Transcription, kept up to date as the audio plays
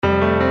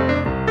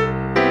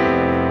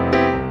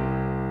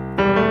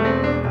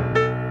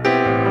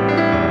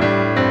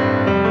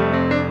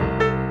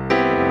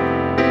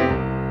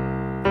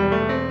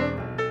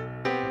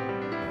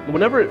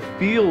Whenever it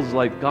feels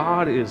like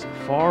God is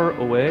far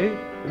away,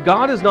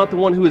 God is not the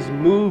one who has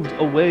moved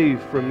away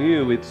from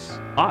you, it's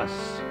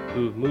us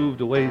who've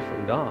moved away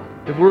from God.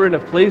 If we're in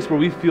a place where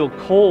we feel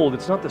cold,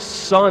 it's not the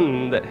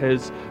sun that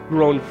has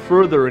grown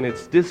further in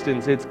its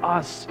distance, it's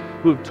us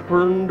who have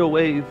turned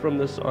away from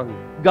the sun.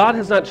 God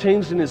has not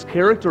changed in his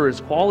character or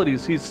his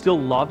qualities. He's still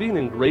loving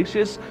and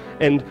gracious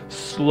and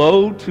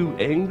slow to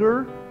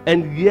anger,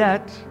 and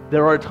yet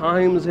there are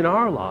times in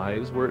our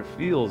lives where it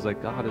feels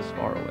like God is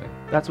far away.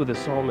 That's what the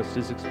psalmist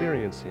is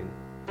experiencing.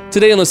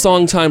 Today on the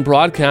Songtime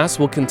broadcast,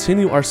 we'll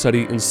continue our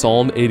study in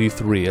Psalm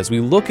 83. As we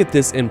look at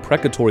this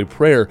imprecatory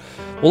prayer,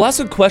 we'll ask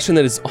a question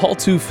that is all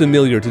too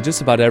familiar to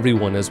just about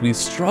everyone as we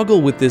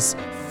struggle with this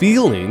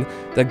feeling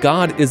that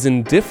God is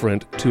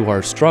indifferent to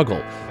our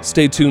struggle.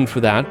 Stay tuned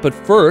for that, but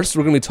first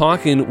we're going to be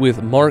talking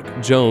with Mark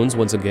Jones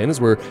once again as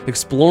we're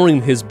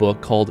exploring his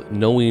book called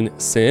Knowing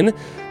Sin.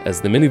 As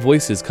the many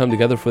voices come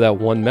together for that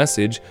one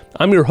message,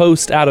 I'm your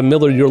host, Adam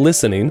Miller. You're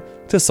listening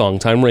to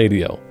Songtime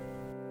Radio.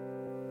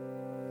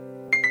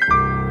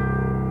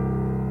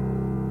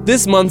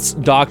 This month's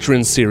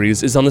Doctrine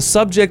series is on the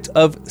subject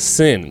of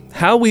sin.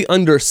 How we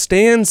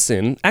understand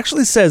sin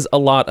actually says a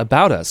lot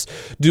about us.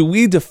 Do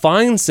we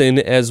define sin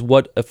as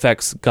what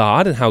affects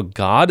God and how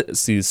God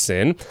sees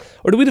sin?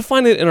 Or do we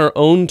define it in our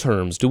own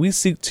terms? Do we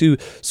seek to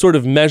sort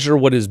of measure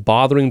what is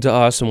bothering to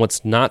us and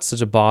what's not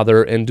such a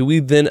bother? And do we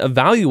then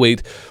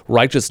evaluate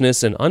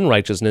righteousness and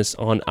unrighteousness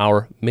on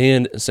our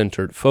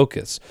man-centered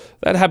focus?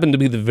 That happened to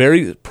be the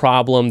very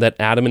problem that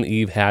Adam and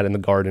Eve had in the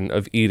Garden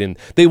of Eden.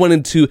 They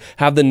wanted to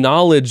have the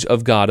knowledge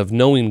of God, of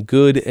knowing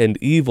good and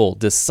evil,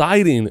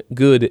 deciding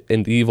good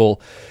and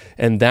evil,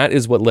 and that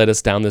is what led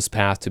us down this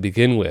path to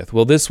begin with.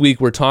 Well, this week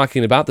we're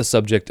talking about the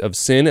subject of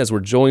sin as we're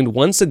joined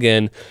once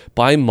again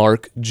by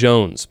Mark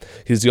Jones.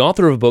 He's the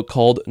author of a book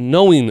called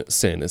Knowing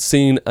Sin,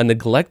 seeing a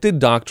neglected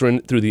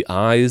doctrine through the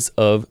eyes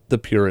of the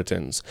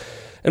Puritans.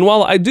 And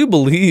while I do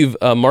believe,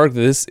 Mark,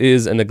 this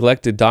is a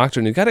neglected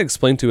doctrine, you've got to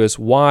explain to us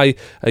why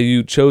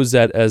you chose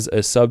that as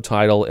a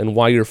subtitle and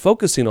why you're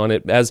focusing on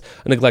it as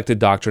a neglected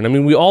doctrine. I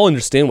mean, we all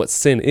understand what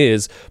sin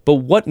is, but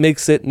what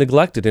makes it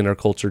neglected in our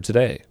culture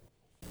today?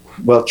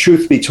 Well,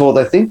 truth be told,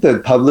 I think the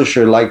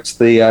publisher liked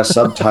the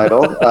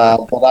subtitle,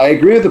 but I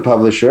agree with the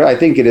publisher. I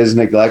think it is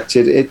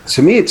neglected.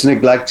 To me, it's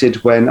neglected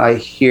when I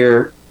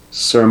hear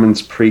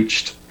sermons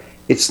preached.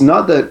 It's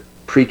not that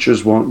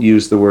preachers won't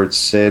use the word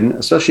sin,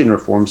 especially in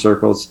reform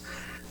circles.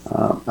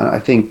 I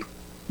think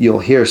you'll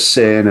hear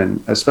sin,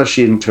 and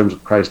especially in terms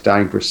of Christ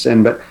dying for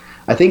sin, but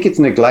I think it's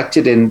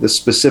neglected in the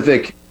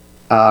specific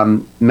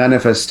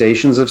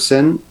manifestations of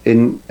sin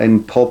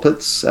in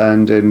pulpits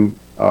and in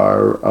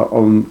our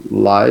own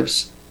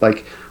lives. Like,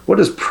 what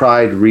does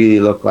pride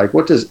really look like?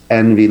 What does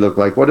envy look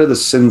like? What do the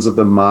sins of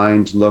the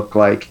mind look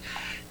like?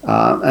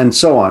 And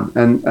so on.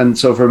 And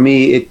so for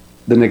me,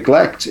 the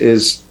neglect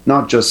is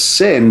not just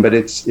sin, but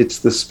it's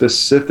the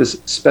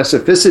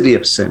specificity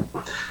of sin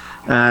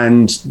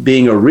and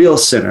being a real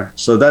sinner.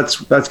 So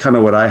that's kind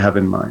of what I have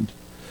in mind.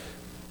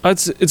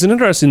 It's an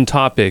interesting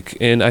topic,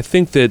 and I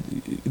think that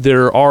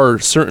there are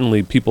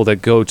certainly people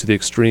that go to the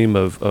extreme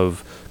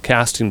of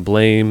casting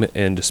blame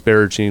and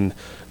disparaging,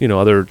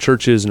 other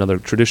churches and other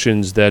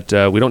traditions that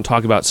we don't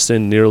talk about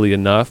sin nearly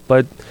enough.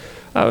 But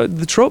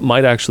the trope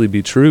might actually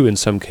be true in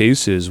some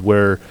cases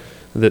where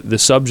the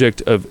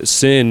subject of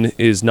sin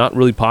is not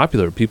really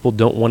popular. People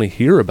don't want to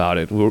hear about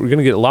it. We're going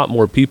to get a lot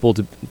more people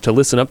to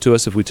listen up to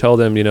us if we tell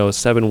them,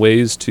 7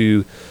 ways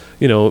to,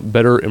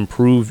 better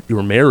improve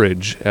your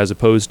marriage, as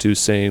opposed to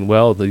saying,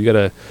 well, you got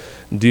to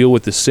deal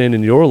with the sin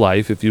in your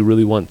life if you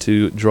really want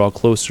to draw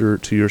closer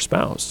to your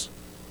spouse.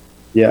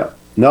 Yeah.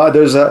 No,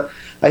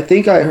 I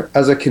think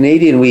as a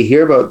Canadian, we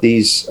hear about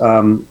these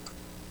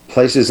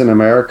places in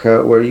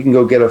America where you can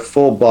go get a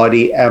full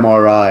body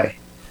MRI.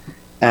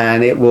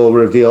 And it will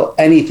reveal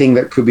anything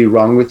that could be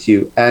wrong with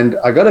you. And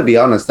I got to be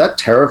honest, that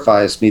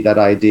terrifies me, that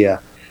idea.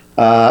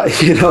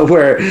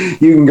 Where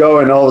you can go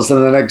and all of a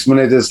sudden the next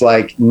minute is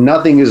like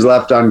nothing is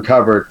left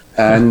uncovered.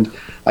 And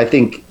I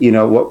think,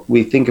 what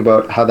we think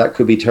about how that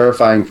could be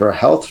terrifying for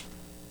health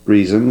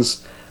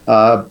reasons,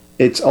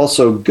 it's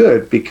also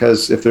good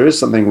because if there is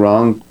something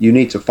wrong, you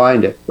need to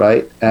find it,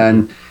 right?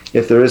 And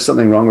if there is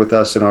something wrong with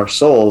us in our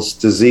souls,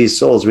 diseased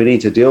souls, we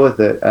need to deal with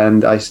it.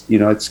 And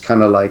it's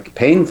kind of like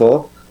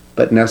painful,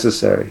 but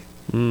necessary.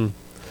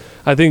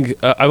 I think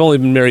I've only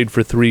been married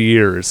for 3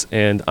 years,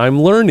 and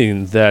I'm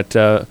learning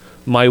that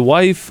my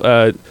wife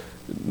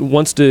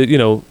wants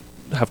to,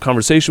 have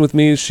conversation with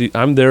me.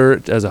 I'm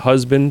there as a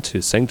husband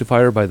to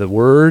sanctify her by the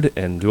word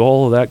and do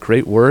all of that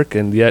great work,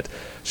 and yet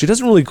she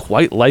doesn't really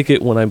quite like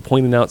it when I'm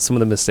pointing out some of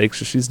the mistakes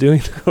that she's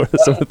doing or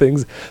some of the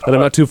things that I'm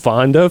not too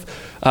fond of.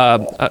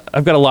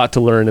 I've got a lot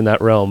to learn in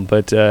that realm,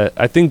 but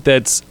I think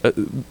that's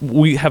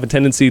we have a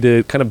tendency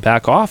to kind of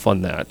back off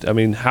on that. I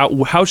mean,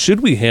 how should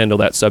we handle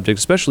that subject,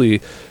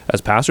 especially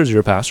as pastors? You're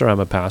a pastor, I'm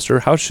a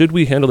pastor. How should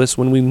we handle this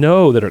when we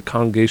know that our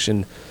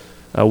congregation,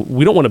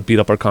 we don't want to beat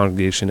up our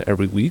congregation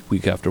every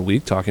week after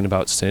week, talking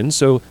about sin.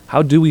 So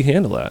how do we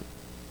handle that?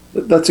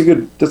 That's a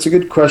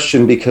good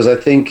question, because I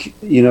think,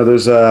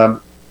 there's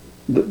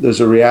there's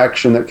a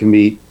reaction that can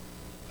be,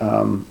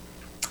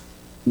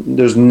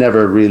 there's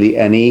never really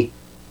any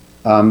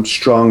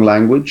strong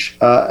language.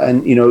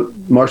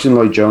 And, Martin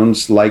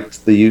Lloyd-Jones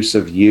liked the use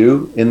of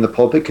you in the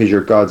pulpit because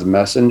you're God's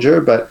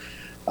messenger. But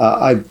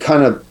I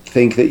kind of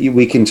think that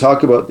we can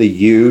talk about the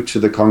you to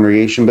the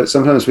congregation, but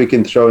sometimes we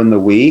can throw in the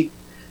we,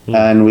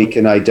 and we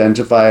can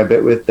identify a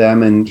bit with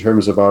them in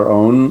terms of our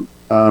own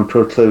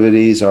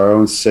proclivities, our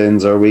own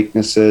sins, our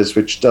weaknesses,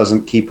 which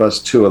doesn't keep us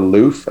too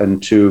aloof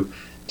and too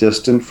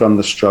distant from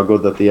the struggle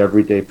that the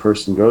everyday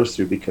person goes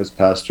through, because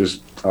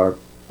pastors are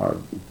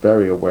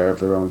very aware of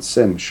their own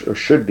sin, or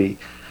should be.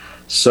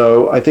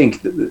 So I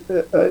think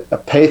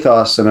a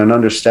pathos and an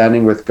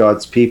understanding with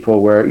God's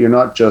people, where you're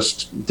not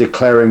just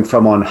declaring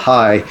from on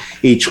high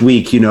each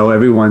week,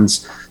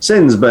 everyone's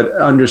sins, but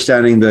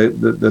understanding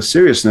the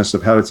seriousness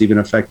of how it's even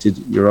affected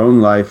your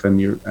own life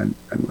and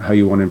how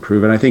you want to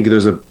improve. And I think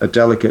there's a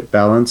delicate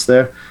balance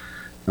there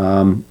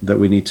that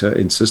we need to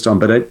insist on.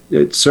 But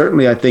it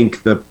certainly, I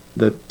think the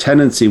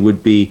tendency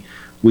would be,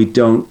 we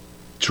don't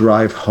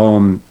drive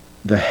home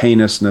the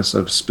heinousness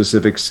of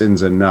specific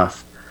sins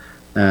enough.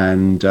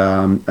 And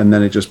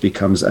then it just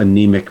becomes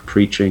anemic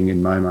preaching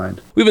in my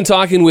mind. We've been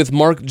talking with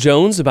Mark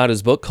Jones about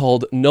his book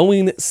called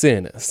Knowing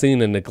Sin,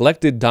 Seeing a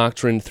Neglected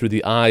Doctrine Through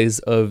the Eyes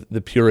of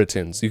the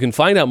Puritans. You can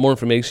find out more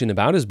information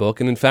about his book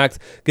and, in fact,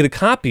 get a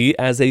copy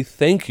as a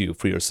thank you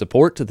for your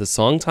support to the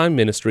Songtime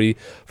Ministry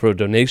for a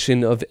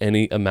donation of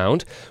any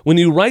amount when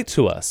you write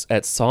to us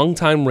at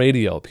Songtime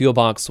Radio, P.O.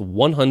 Box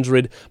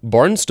 100,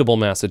 Barnstable,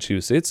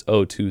 Massachusetts,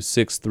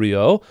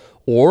 02630,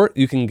 or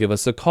you can give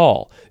us a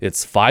call.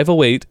 It's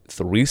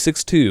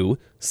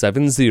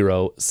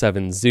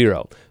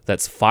 508-362-7070.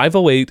 That's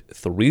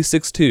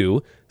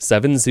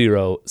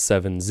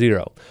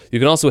 508-362-7070. You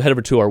can also head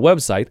over to our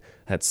website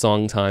at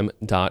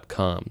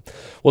songtime.com.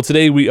 Well,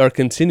 today we are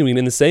continuing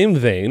in the same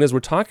vein. As we're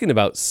talking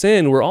about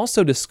sin, we're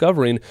also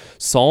discovering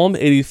Psalm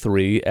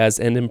 83 as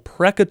an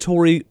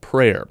imprecatory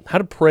prayer. How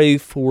to pray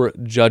for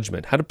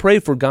judgment. How to pray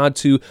for God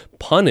to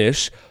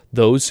punish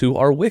those who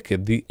are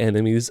wicked, the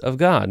enemies of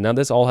God. Now,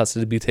 this all has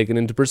to be taken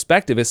into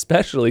perspective,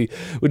 especially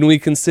when we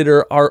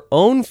consider our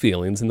own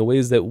feelings and the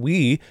ways that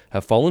we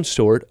have fallen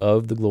short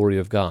of the glory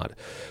of God.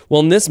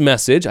 Well, in this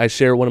message, I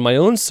share one of my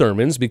own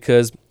sermons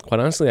because, quite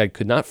honestly, I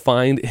could not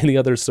find any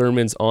other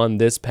sermons on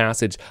this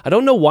passage. I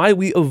don't know why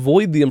we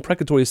avoid the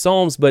imprecatory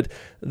Psalms, but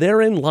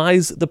therein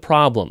lies the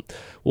problem.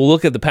 We'll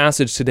look at the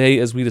passage today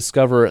as we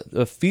discover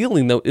a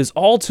feeling that is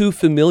all too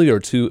familiar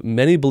to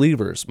many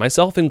believers,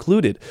 myself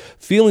included,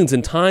 feelings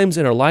and times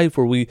in our life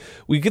where we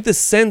get the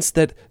sense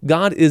that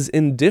God is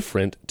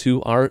indifferent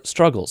to our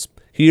struggles.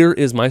 Here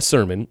is my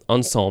sermon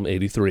on Psalm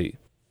 83.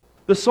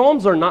 The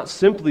Psalms are not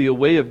simply a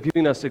way of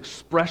giving us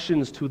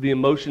expressions to the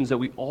emotions that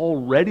we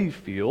already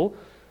feel.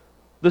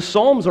 The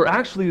Psalms are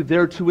actually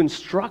there to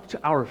instruct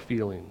our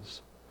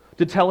feelings,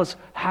 to tell us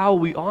how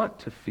we ought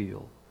to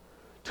feel,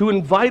 to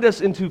invite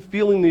us into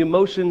feeling the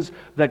emotions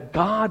that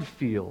God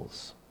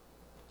feels,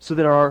 so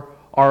that our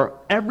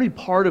every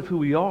part of who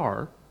we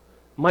are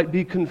might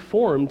be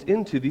conformed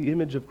into the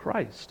image of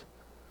Christ.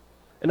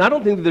 And I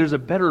don't think that there's a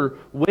better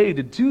way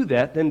to do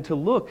that than to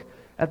look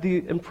at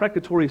the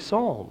imprecatory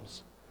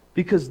Psalms,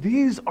 because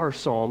these are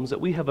Psalms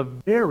that we have a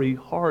very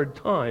hard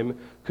time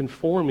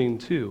conforming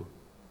to.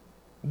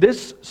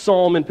 This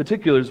psalm in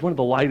particular is one of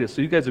the lightest,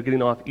 so you guys are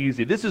getting off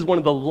easy. This is one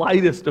of the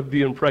lightest of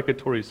the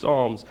imprecatory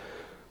Psalms.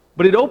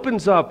 But it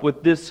opens up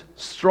with this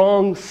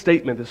strong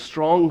statement, this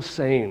strong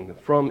saying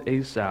from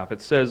Asaph.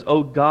 It says,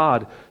 "O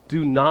God,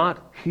 do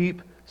not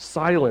keep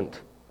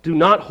silent. Do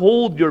not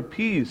hold your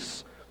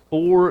peace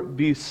or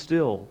be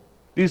still."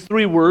 These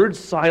three words,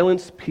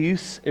 silence,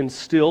 peace, and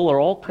still, are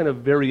all kind of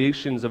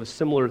variations of a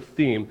similar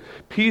theme.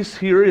 Peace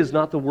here is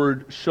not the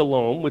word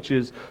shalom, which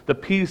is the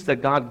peace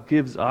that God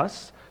gives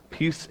us,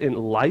 peace in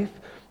life.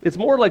 It's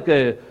more like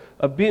a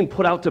being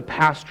put out to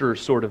pasture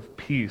sort of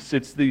peace.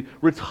 It's the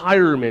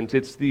retirement.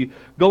 It's the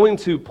going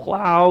to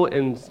plow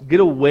and get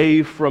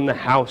away from the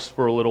house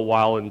for a little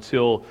while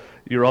until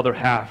your other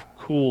half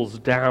cools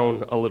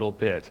down a little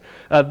bit.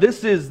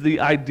 This is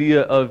the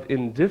idea of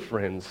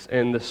indifference,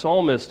 and the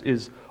psalmist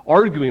is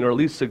arguing, or at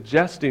least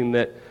suggesting,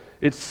 that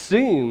it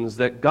seems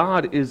that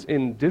God is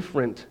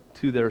indifferent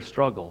to their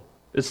struggle.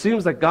 It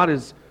seems that God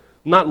is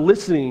not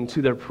listening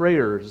to their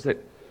prayers,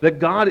 that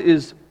God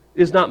is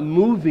not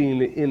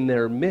moving in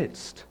their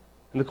midst.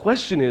 And the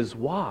question is,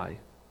 why?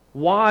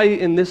 Why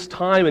in this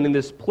time and in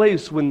this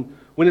place, when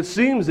it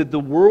seems that the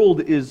world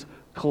is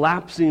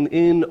collapsing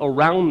in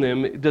around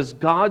them, does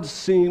God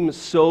seem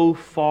so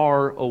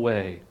far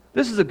away?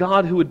 This is a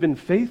God who had been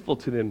faithful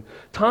to them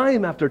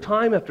time after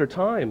time after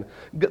time.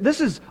 This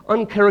is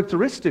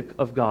uncharacteristic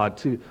of God,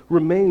 to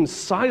remain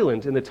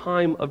silent in the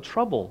time of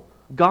trouble.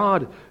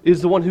 God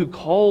is the one who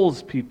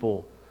calls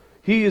people.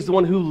 He is the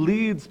one who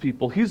leads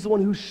people. He's the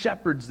one who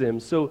shepherds them.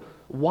 So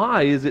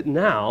why is it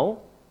now,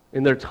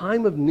 in their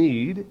time of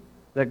need,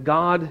 that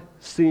God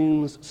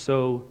seems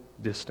so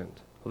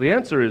distant? Well, the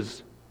answer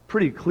is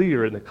pretty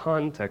clear in the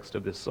context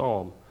of this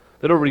psalm.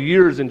 That over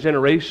years and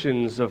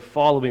generations of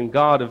following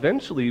God,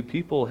 eventually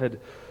people had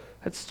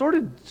had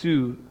started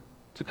to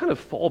kind of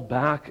fall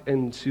back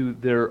into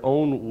their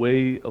own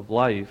way of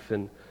life,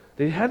 and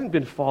they hadn't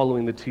been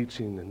following the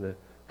teaching and the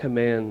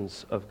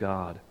commands of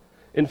God.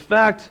 In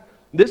fact,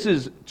 this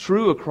is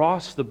true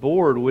across the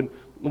board.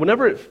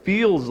 Whenever it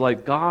feels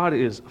like God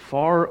is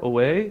far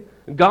away,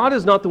 God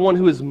is not the one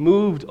who has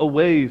moved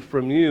away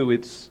from you.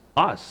 It's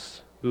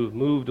us who have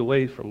moved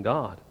away from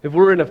God. If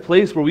we're in a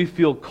place where we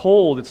feel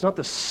cold, it's not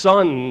the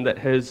sun that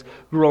has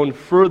grown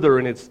further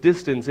in its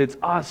distance. It's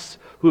us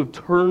who have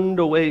turned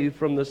away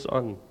from the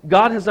sun.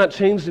 God has not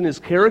changed in his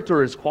character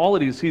or his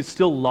qualities. He's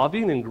still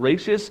loving and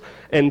gracious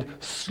and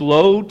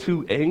slow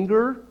to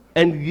anger.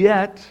 And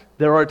yet,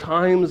 there are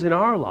times in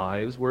our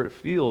lives where it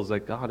feels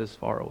like God is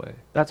far away.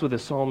 That's what the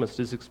psalmist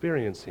is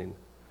experiencing.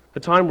 A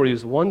time where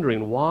he's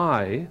wondering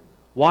why.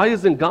 Why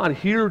isn't God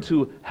here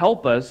to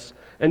help us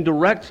and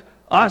direct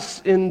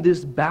us in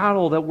this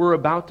battle that we're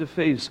about to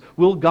face?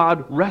 Will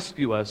God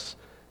rescue us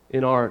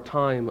in our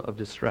time of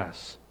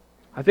distress?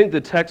 I think the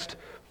text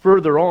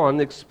further on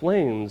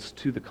explains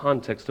to the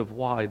context of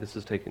why this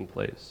is taking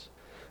place.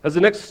 As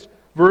the next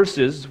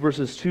verses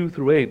 2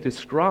 through 8,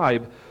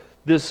 describe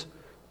this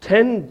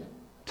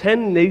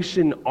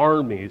 10-nation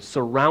army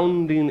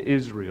surrounding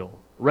Israel,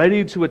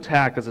 ready to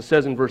attack, as it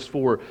says in verse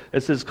 4.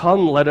 It says,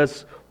 "Come, let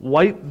us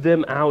wipe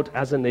them out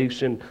as a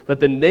nation. Let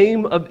the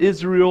name of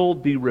Israel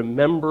be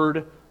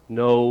remembered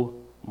no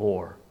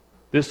more."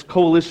 This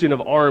coalition of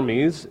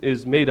armies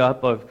is made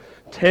up of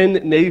 10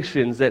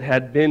 nations that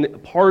had been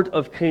part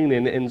of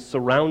Canaan and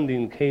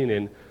surrounding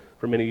Canaan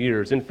for many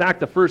years. In fact,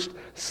 the first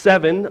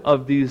 7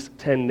 of these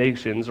 10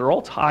 nations are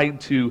all tied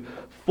to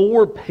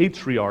 4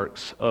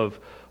 patriarchs of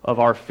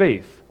our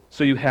faith.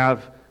 So you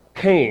have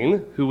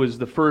Cain, who was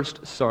the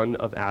first son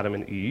of Adam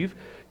and Eve.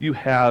 You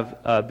have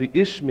the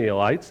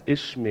Ishmaelites,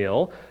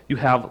 Ishmael. You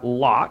have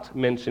Lot,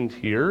 mentioned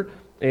here.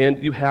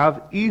 And you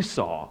have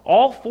Esau.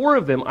 All 4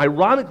 of them,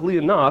 ironically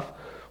enough,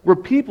 were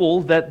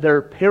people that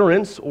their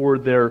parents or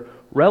their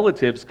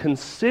relatives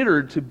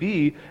considered to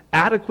be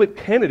adequate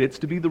candidates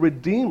to be the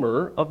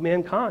redeemer of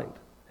mankind.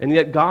 And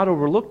yet God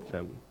overlooked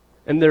them.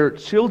 And their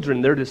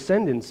children, their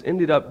descendants,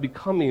 ended up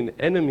becoming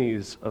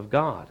enemies of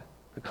God,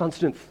 a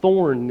constant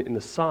thorn in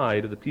the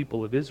side of the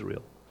people of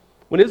Israel.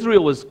 When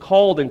Israel was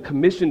called and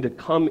commissioned to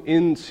come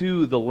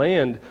into the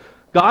land,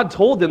 God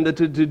told them that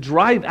to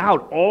drive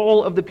out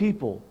all of the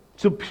people,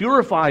 to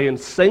purify and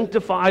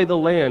sanctify the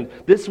land.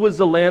 This was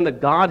the land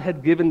that God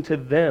had given to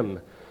them.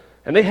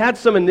 And they had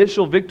some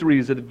initial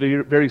victories at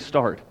the very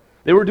start.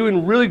 They were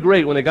doing really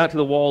great when they got to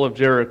the wall of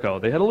Jericho.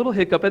 They had a little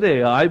hiccup at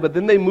Ai, but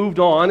then they moved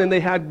on and they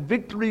had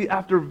victory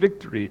after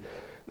victory.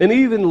 And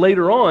even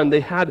later on, they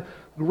had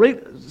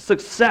great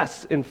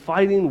success in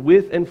fighting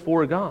with and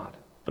for God.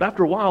 But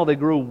after a while, they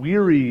grew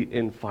weary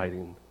in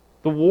fighting.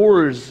 The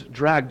wars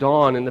dragged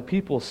on, and the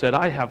people said,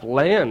 "I have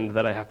land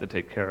that I have to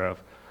take care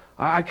of.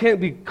 I can't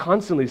be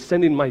constantly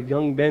sending my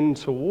young men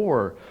to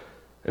war."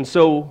 And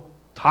so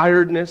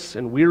tiredness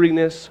and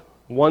weariness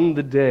won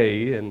the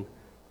day, and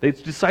they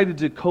decided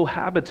to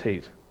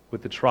cohabitate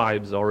with the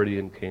tribes already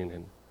in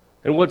Canaan.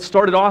 And what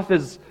started off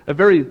as a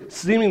very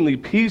seemingly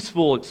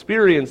peaceful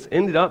experience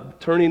ended up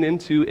turning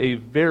into a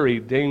very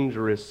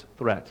dangerous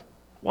threat.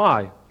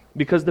 Why?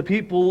 Because the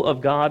people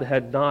of God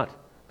had not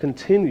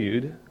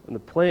continued in the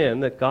plan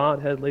that God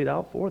had laid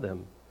out for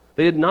them.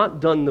 They had not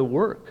done the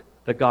work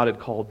that God had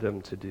called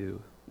them to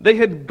do. They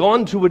had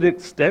gone to an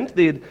extent,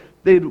 they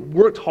had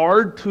worked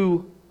hard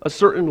to a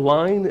certain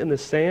line in the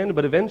sand,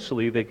 but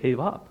eventually they gave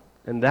up.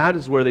 And that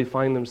is where they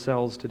find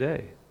themselves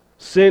today.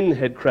 Sin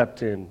had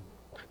crept in.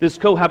 This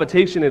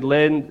cohabitation had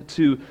led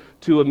to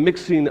a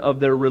mixing of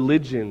their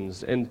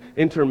religions and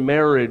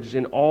intermarriage,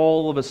 and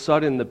all of a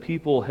sudden the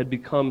people had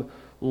become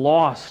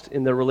lost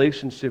in their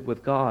relationship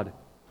with God.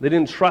 They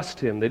didn't trust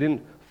Him, they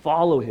didn't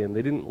follow Him,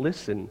 they didn't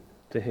listen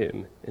to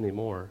Him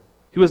anymore.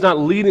 He was not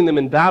leading them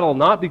in battle,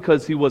 not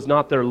because He was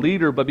not their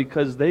leader, but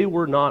because they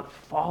were not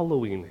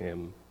following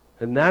Him.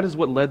 And that is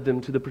what led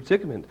them to the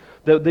predicament.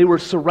 That they were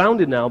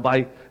surrounded now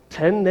by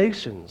 10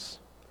 nations.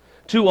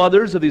 2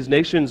 others of these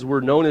nations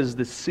were known as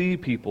the Sea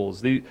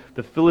Peoples, the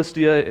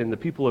Philistia and the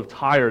people of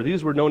Tyre.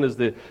 These were known as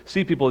the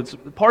Sea People. It's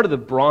part of the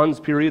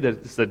Bronze period.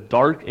 It's the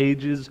dark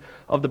ages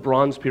of the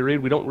Bronze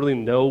period. We don't really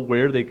know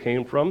where they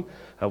came from.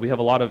 We have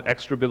a lot of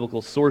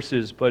extra-biblical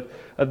sources, but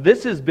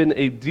this has been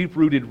a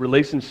deep-rooted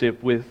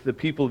relationship with the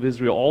people of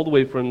Israel all the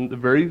way from the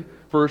very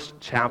first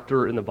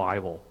chapter in the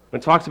Bible.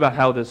 It talks about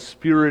how the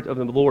Spirit of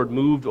the Lord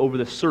moved over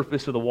the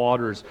surface of the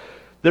waters.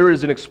 There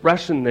is an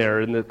expression there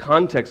in the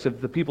context of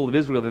the people of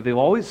Israel that they've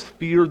always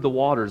feared the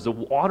waters. The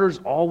waters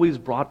always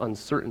brought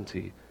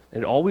uncertainty,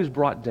 and it always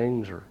brought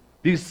danger.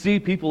 These sea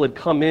people had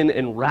come in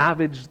and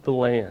ravaged the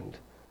land,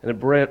 and it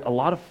brought a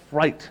lot of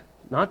fright,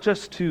 not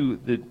just to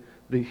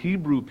the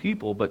Hebrew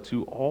people, but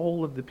to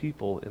all of the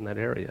people in that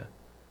area.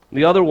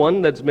 The other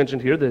one that's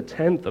mentioned here, the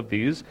 10th of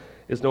these,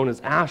 is known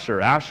as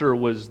Asher. Asher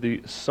was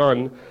the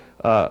son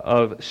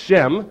of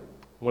Shem,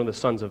 one of the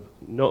sons of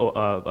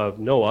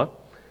Noah.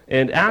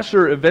 And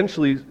Asher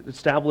eventually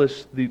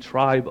established the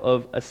tribe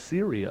of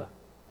Assyria.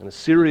 And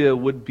Assyria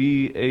would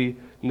be a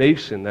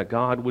nation that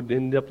God would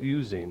end up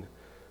using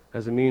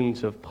as a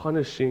means of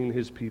punishing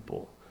his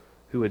people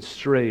who had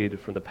strayed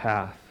from the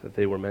path that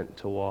they were meant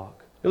to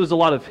walk. There's a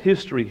lot of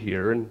history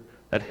here, and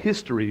that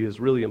history is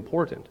really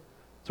important.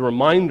 It's a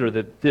reminder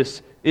that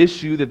this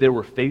issue that they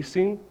were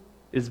facing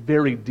is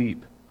very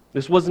deep.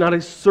 This was not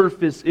a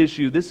surface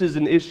issue. This is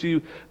an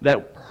issue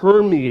that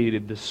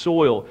permeated the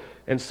soil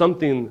and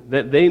something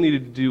that they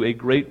needed to do a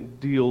great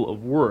deal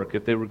of work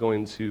if they were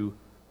going to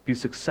be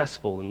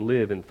successful and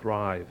live and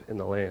thrive in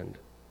the land.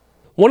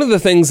 One of the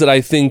things that I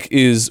think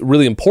is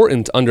really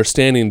important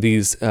understanding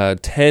these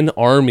 10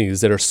 armies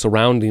that are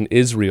surrounding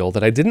Israel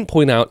that I didn't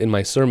point out in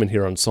my sermon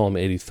here on Psalm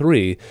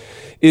 83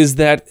 is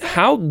that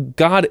how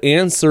God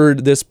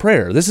answered this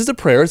prayer. This is a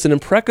prayer, it's an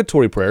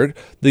imprecatory prayer.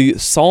 The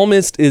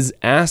psalmist is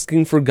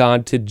asking for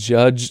God to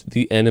judge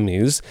the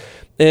enemies,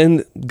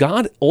 and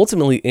God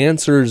ultimately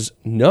answers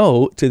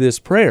no to this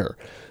prayer.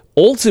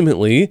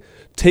 Ultimately,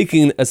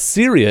 taking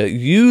Assyria,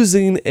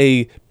 using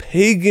a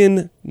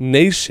pagan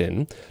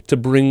nation to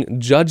bring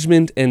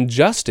judgment and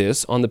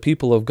justice on the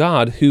people of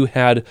God who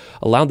had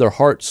allowed their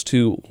hearts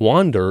to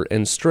wander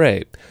and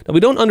stray. Now,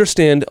 we don't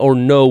understand or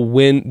know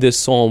when this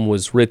psalm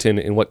was written,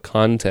 in what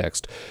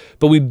context,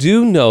 but we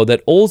do know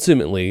that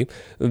ultimately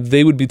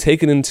they would be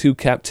taken into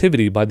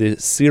captivity by the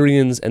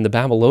Syrians and the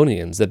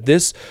Babylonians, that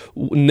this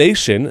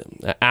nation,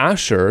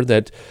 Ashur,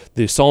 that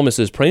the psalmist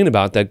is praying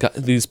about,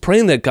 he's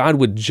praying that God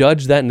would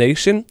judge that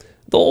nation.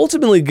 They'll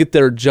ultimately get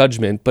their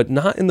judgment, but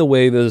not in the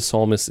way that the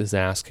psalmist is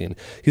asking.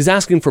 He's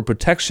asking for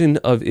protection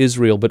of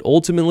Israel, but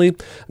ultimately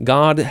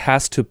God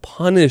has to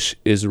punish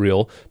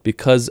Israel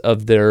because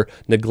of their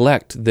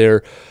neglect,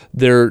 their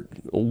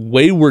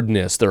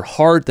waywardness, their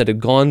heart that had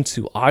gone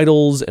to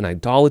idols and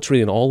idolatry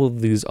and all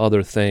of these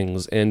other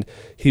things. And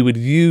he would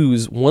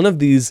use one of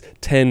these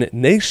 10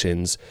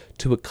 nations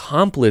to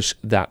accomplish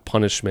that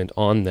punishment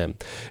on them.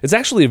 It's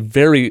actually a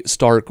very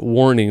stark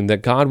warning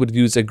that God would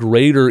use a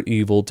greater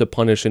evil to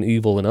punish an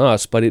evil in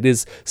us, but it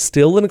is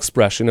still an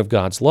expression of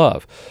God's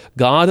love.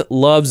 God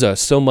loves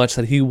us so much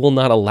that he will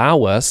not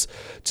allow us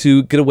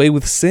to get away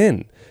with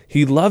sin.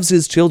 He loves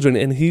his children,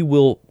 and he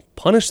will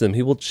punish them.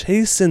 He will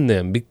chasten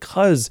them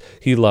because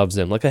he loves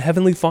them, like a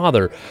heavenly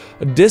father,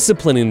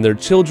 disciplining their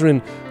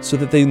children so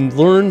that they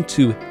learn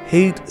to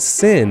hate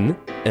sin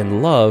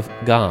and love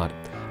God.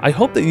 I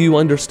hope that you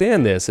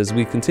understand this as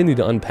we continue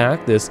to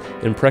unpack this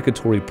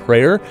imprecatory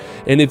prayer.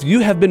 And if you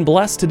have been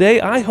blessed today,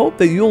 I hope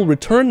that you'll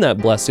return that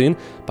blessing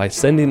by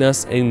sending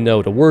us a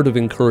note, a word of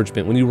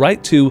encouragement. When you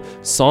write to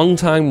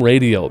Songtime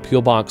Radio,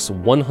 P.O. Box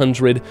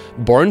 100,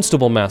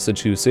 Barnstable,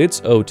 Massachusetts,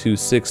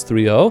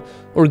 02630,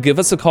 or give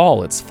us a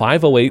call. It's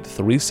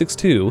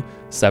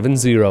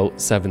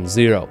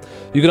 508-362-7070.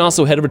 You can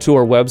also head over to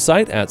our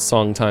website at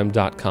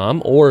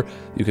songtime.com, or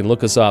you can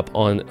look us up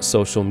on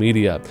social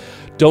media.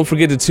 Don't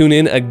forget to tune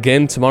in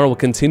again tomorrow. We'll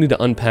continue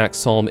to unpack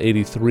Psalm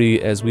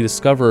 83 as we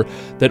discover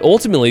that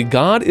ultimately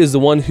God is the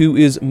one who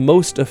is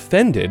most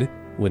offended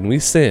when we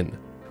sin.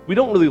 We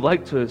don't really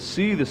like to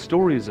see the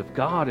stories of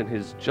God and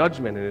his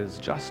judgment and his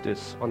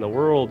justice on the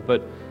world,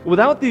 but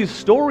without these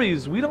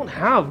stories, we don't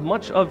have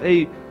much of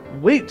a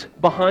weight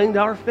behind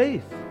our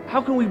faith.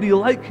 How can we be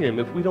like him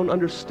if we don't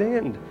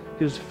understand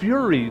his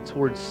fury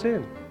towards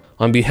sin?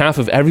 On behalf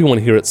of everyone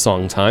here at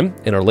Songtime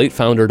and our late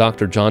founder,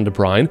 Dr. John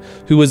DeBrine,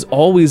 who has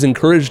always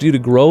encouraged you to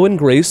grow in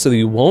grace so that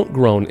you won't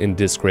groan in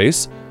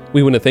disgrace,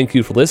 we want to thank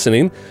you for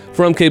listening.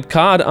 From Cape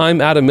Cod,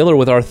 I'm Adam Miller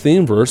with our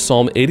theme verse,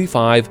 Psalm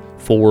 85,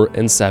 4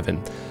 and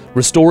 7.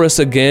 Restore us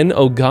again,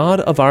 O God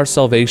of our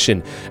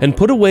salvation, and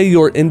put away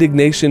your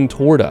indignation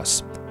toward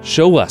us.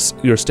 Show us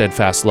your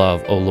steadfast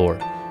love, O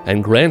Lord,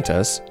 and grant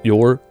us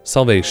your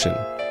salvation.